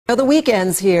Now, the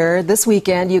weekend's here. This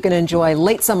weekend, you can enjoy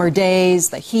late summer days,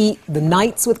 the heat, the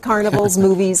nights with carnivals,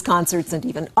 movies, concerts, and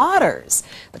even otters.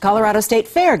 The Colorado State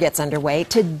Fair gets underway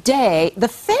today. The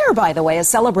fair, by the way, is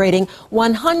celebrating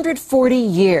 140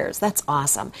 years. That's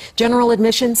awesome. General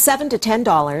admission, $7 to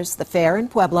 $10. The fair in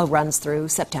Pueblo runs through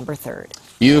September 3rd.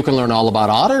 You can learn all about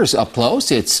otters up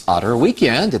close. It's Otter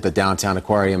Weekend at the Downtown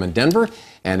Aquarium in Denver,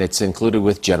 and it's included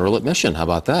with general admission. How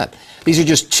about that? These are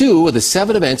just two of the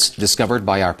 7 events discovered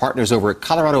by our partners over at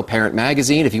Colorado Parent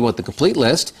Magazine. If you want the complete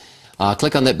list,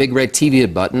 click on that big red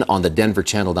TV button on the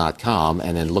denverchannel.com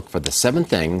and then look for the 7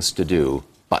 things to do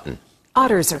button.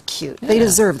 Otters are cute. They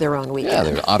deserve their own weekend. Yeah,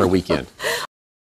 they're Otter Weekend.